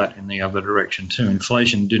was flat in the other direction too.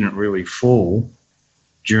 Inflation didn't really fall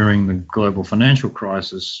during the global financial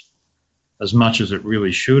crisis as much as it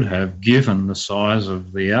really should have, given the size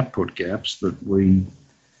of the output gaps that we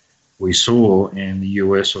saw in the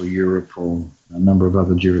US or Europe or a number of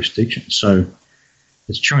other jurisdictions. So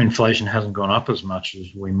it's true inflation hasn't gone up as much as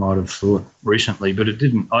we might have thought recently, but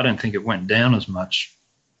I don't think it went down as much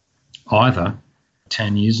either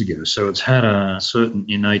 10 years ago. So it's had a certain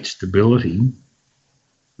innate stability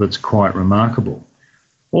that's quite remarkable.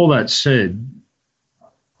 All that said,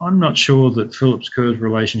 I'm not sure that Phillips Kerr's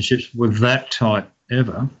relationships were that tight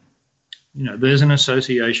ever. There's an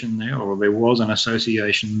association there, or there was an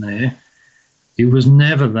association there. It was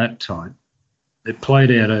never that tight. It played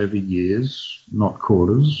out over years, not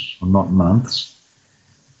quarters or not months.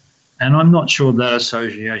 And I'm not sure that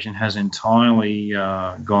association has entirely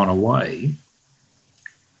gone away.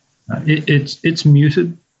 It's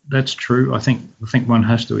muted. That's true. I think one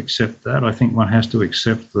has to accept that. I think one has to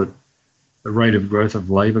accept that the rate of growth of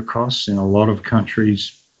labour costs in a lot of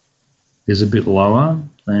countries is a bit lower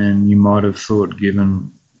than you might have thought,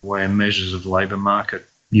 given where measures of labour market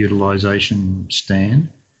utilisation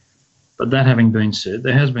stand. But that having been said,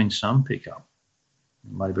 there has been some pickup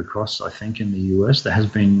in labour costs, I think, in the US. There has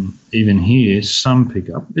been, even here, some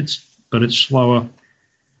pickup. But it's slower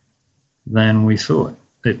than we thought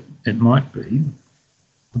it might be.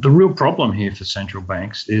 But the real problem here for central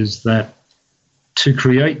banks is that to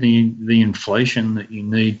create the inflation that you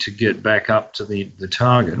need to get back up to the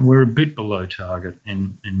target, and we're a bit below target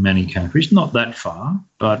in many countries, not that far,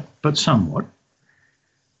 but somewhat.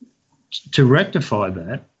 To rectify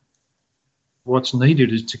that, what's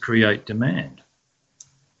needed is to create demand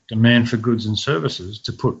for goods and services,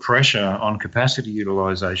 to put pressure on capacity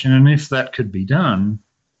utilisation. And if that could be done,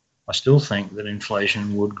 I still think that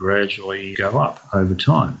inflation would gradually go up over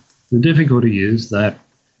time. The difficulty is that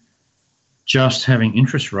just having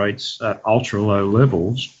interest rates at ultra-low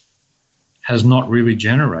levels has not really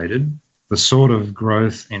generated the sort of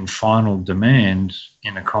growth in final demand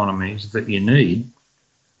in economies that you need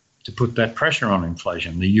to put that pressure on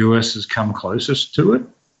inflation. The US has come closest to it,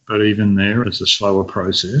 but even there it's a slower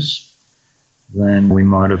process than we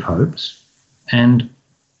might have hoped. And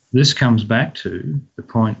this comes back to the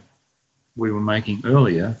point we were making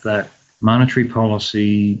earlier, that monetary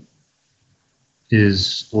policy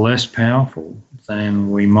is less powerful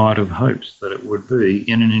than we might have hoped that it would be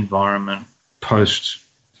in an environment post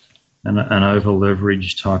an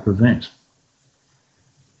over-leveraged type event.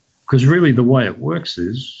 Because really the way it works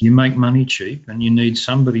is you make money cheap and you need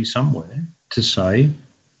somebody somewhere to say,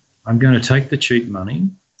 I'm going to take the cheap money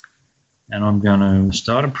and I'm going to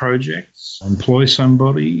start a project, employ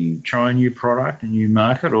somebody, try a new product, a new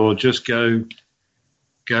market, or just go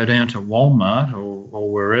down to Walmart or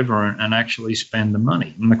wherever and actually spend the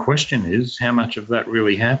money. And the question is, how much of that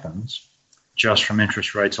really happens just from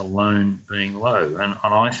interest rates alone being low? And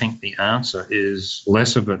I think the answer is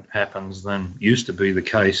less of it happens than used to be the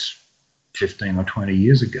case 15 or 20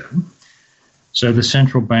 years ago. So the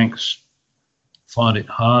central banks find it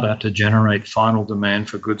harder to generate final demand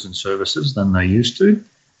for goods and services than they used to,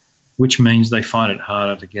 which means they find it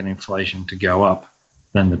harder to get inflation to go up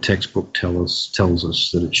than the textbook tells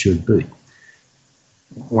us that it should be.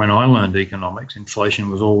 When I learned economics, inflation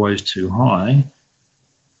was always too high,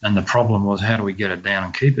 and the problem was, how do we get it down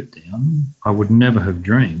and keep it down? I would never have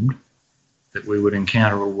dreamed that we would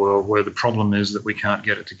encounter a world where the problem is that we can't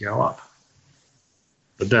get it to go up.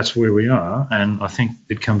 But that's where we are, and I think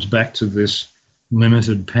it comes back to this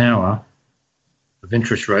limited power of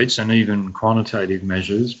interest rates and even quantitative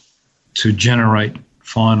measures to generate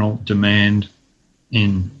final demand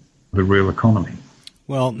in the real economy.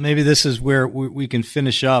 Well, maybe this is where we can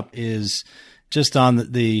finish up, is just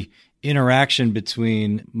on the interaction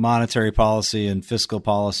between monetary policy and fiscal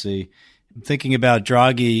policy. I'm thinking about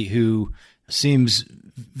Draghi, who seems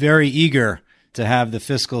very eager to have the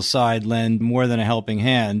fiscal side lend more than a helping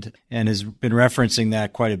hand and has been referencing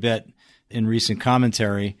that quite a bit in recent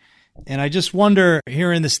commentary. And I just wonder,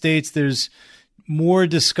 here in the States, there's more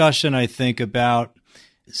discussion, I think, about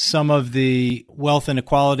some of the wealth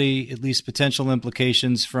inequality, at least potential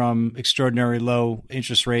implications from extraordinary low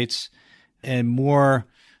interest rates, and more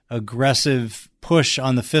aggressive push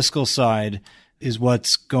on the fiscal side is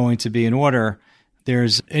what's going to be in order.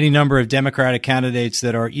 There's any number of Democratic candidates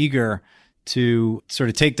that are eager to sort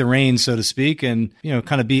of take the reins, so to speak, and,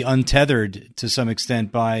 kind of be untethered to some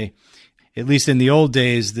extent by, at least in the old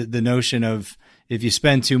days, the notion of if you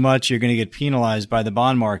spend too much, you're going to get penalized by the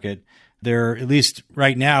bond market. There, at least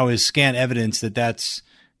right now, is scant evidence that that's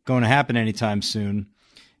going to happen anytime soon.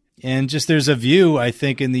 And just there's a view, I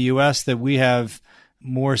think, in the U.S. that we have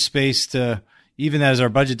more space to, even as our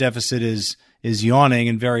budget deficit is yawning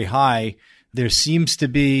and very high, there seems to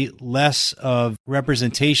be less of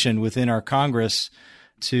representation within our Congress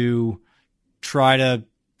to try to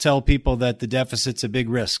tell people that the deficit's a big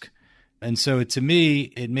risk. And so to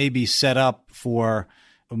me, it may be set up for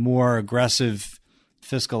a more aggressive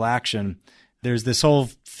fiscal action. There's this whole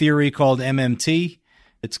theory called MMT.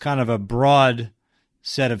 It's kind of a broad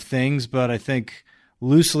set of things, but I think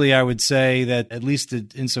loosely, I would say that at least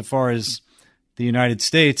insofar as the United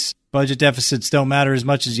States, budget deficits don't matter as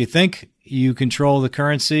much as you think. You control the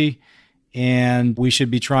currency, and we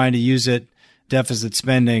should be trying to use deficit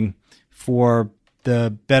spending, for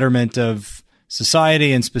the betterment of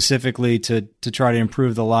society and specifically to try to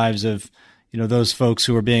improve the lives of, those folks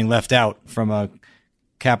who are being left out from a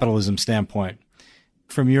capitalism standpoint.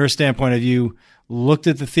 From your standpoint, have you looked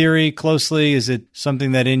at the theory closely? Is it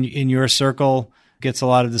something that in your circle gets a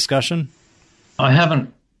lot of discussion? I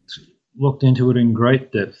haven't looked into it in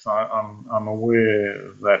great depth. I'm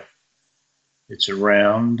aware that it's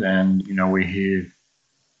around, and we hear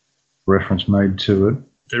reference made to it.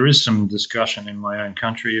 There is some discussion in my own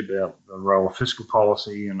country about the role of fiscal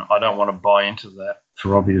policy, and I don't want to buy into that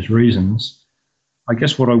for obvious reasons. I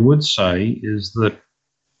guess what I would say is that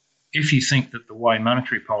if you think that the way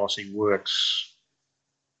monetary policy works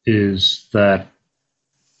is that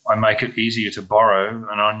I make it easier to borrow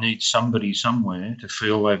and I need somebody somewhere to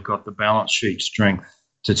feel they've got the balance sheet strength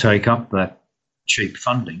to take up that cheap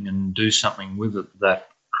funding and do something with it that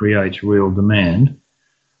creates real demand.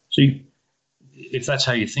 So if that's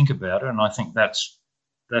how you think about it, and I think that's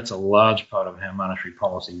a large part of how monetary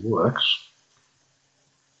policy works,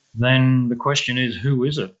 then the question is, who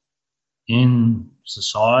is it in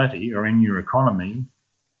society or in your economy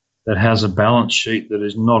that has a balance sheet that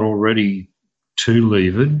is not already too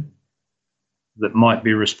levered, that might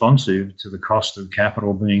be responsive to the cost of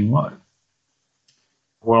capital being low?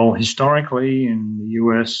 Well, historically in the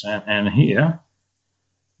US and here,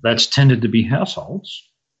 that's tended to be households.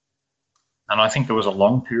 And I think there was a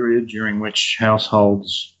long period during which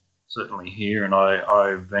households, certainly here, and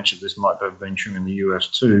I venture this might have been true in the US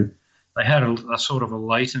too, they had a sort of a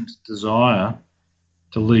latent desire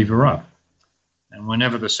to lever up. And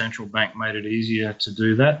whenever the central bank made it easier to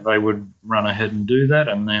do that, they would run ahead and do that.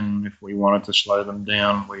 And then if we wanted to slow them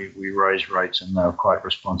down, we raised rates, and they were quite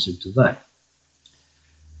responsive to that.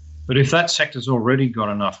 But if that sector's already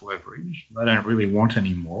got enough leverage, they don't really want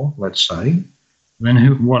any more, let's say,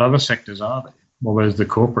 then what other sectors are there? Well, there's the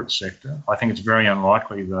corporate sector. I think it's very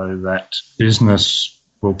unlikely, though, that business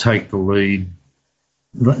will take the lead.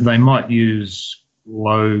 They might use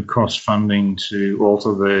low-cost funding to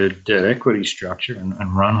alter their debt equity structure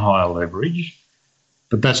and run higher leverage,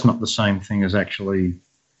 but that's not the same thing as actually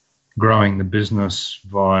growing the business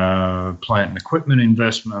via plant and equipment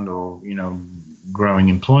investment or, growing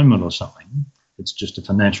employment or something. It's just a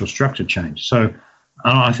financial structure change. So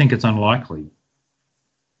I think it's unlikely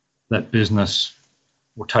that business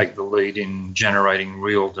will take the lead in generating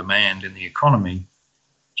real demand in the economy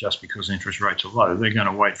just because interest rates are low. They're going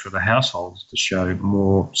to wait for the households to show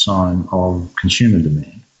more sign of consumer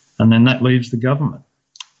demand. And then that leaves the government.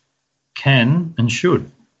 Can and should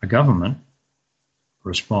a government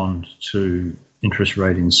respond to interest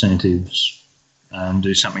rate incentives and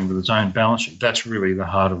do something with its own balance sheet? That's really the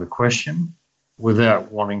heart of the question.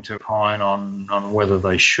 Without wanting to opine on whether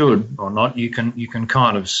they should or not, you can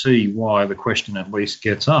kind of see why the question at least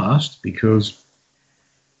gets asked, because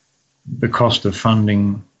the cost of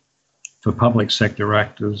funding for public sector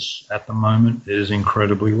actors at the moment is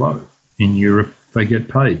incredibly low. In Europe, they get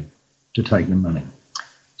paid to take the money.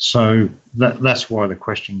 So that's why the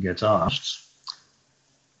question gets asked.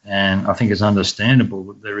 And I think it's understandable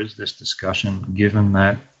that there is this discussion, given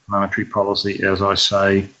that monetary policy, as I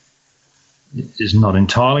say, is not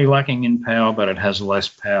entirely lacking in power, but it has less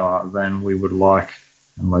power than we would like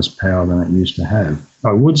and less power than it used to have.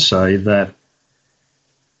 I would say that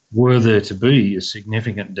were there to be a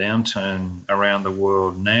significant downturn around the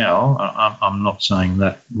world now, I'm not saying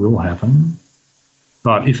that will happen,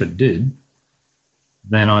 but if it did,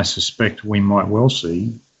 then I suspect we might well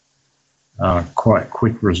see quite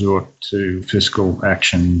quick resort to fiscal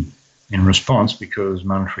action in response, because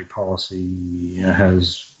monetary policy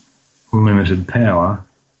has limited power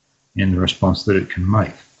in the response that it can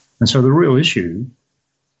make. And so the real issue,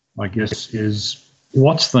 I guess, is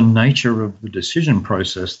what's the nature of the decision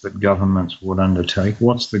process that governments would undertake?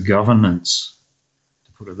 What's the governance,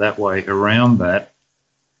 to put it that way, around that,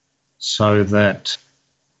 so that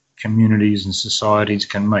communities and societies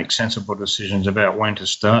can make sensible decisions about when to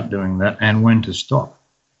start doing that and when to stop?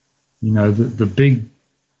 The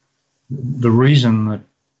reason that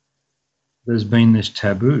there's been this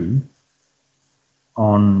taboo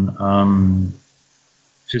on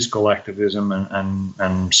fiscal activism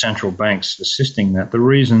and central banks assisting that, the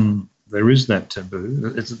reason there is that taboo,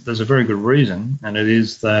 there's a very good reason, and it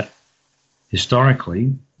is that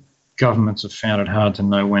historically governments have found it hard to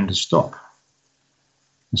know when to stop.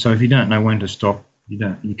 And so if you don't know when to stop,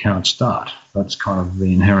 you can't start. That's kind of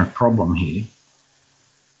the inherent problem here.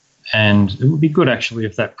 And it would be good, actually,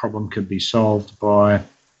 if that problem could be solved by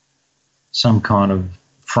some kind of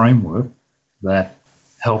framework that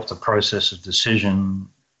helped the process of decision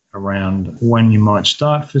around when you might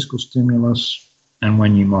start fiscal stimulus and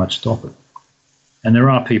when you might stop it. And there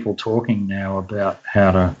are people talking now about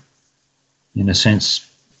how to, in a sense,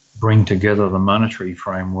 bring together the monetary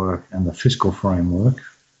framework and the fiscal framework.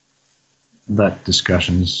 That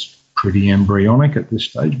discussion's pretty embryonic at this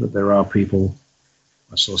stage, but there are people.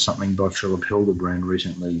 I saw something by Philip Hildebrand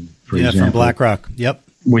recently, for example. From BlackRock. Yep.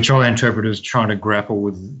 Which I interpret as trying to grapple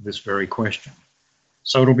with this very question.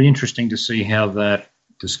 So it'll be interesting to see how that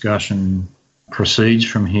discussion proceeds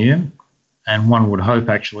from here. And one would hope,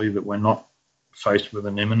 actually, that we're not faced with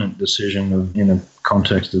an imminent decision in a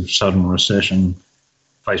context of sudden recession,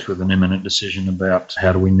 faced with an imminent decision about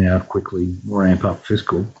how do we now quickly ramp up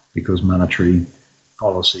fiscal, because monetary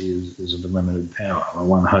policy is of a limited power.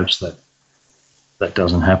 One hopes that that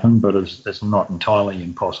doesn't happen, but it's not entirely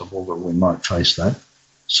impossible that we might face that.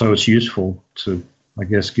 So it's useful to, I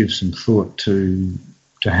guess, give some thought to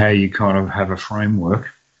how you kind of have a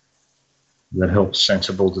framework that helps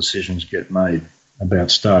sensible decisions get made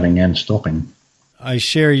about starting and stopping. I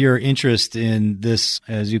share your interest in this,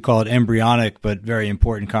 as you call it, embryonic but very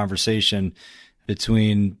important conversation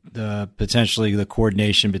between potentially the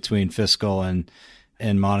coordination between fiscal and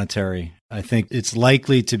monetary. I think it's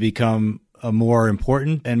likely to become a more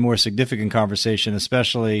important and more significant conversation,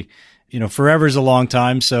 especially, forever is a long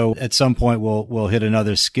time. So at some point we'll hit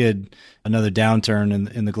another skid, another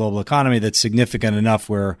downturn in the global economy that's significant enough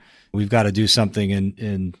where we've got to do something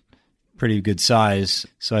in pretty good size.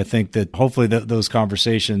 So I think that hopefully those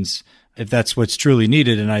conversations, if that's what's truly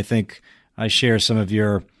needed, and I think I share some of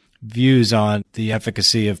your views on the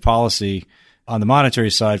efficacy of policy on the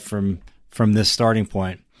monetary side from this starting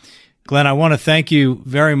point. Glenn, I want to thank you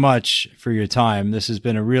very much for your time. This has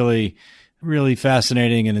been a really, really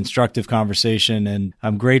fascinating and instructive conversation, and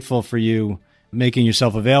I'm grateful for you making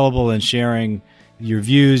yourself available and sharing your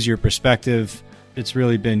views, your perspective. It's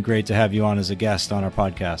really been great to have you on as a guest on our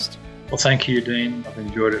podcast. Well, thank you, Dean. I've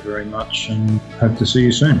enjoyed it very much and hope to see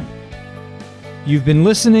you soon. You've been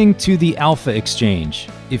listening to the Alpha Exchange.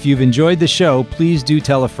 If you've enjoyed the show, please do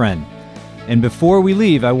tell a friend. And before we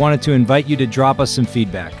leave, I wanted to invite you to drop us some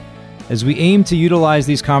feedback, as we aim to utilize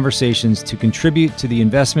these conversations to contribute to the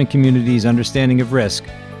investment community's understanding of risk.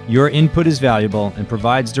 Your input is valuable and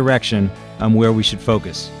provides direction on where we should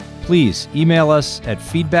focus. Please email us at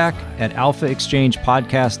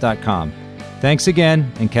feedback@alphaexchangepodcast.com. Thanks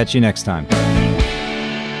again, and catch you next time.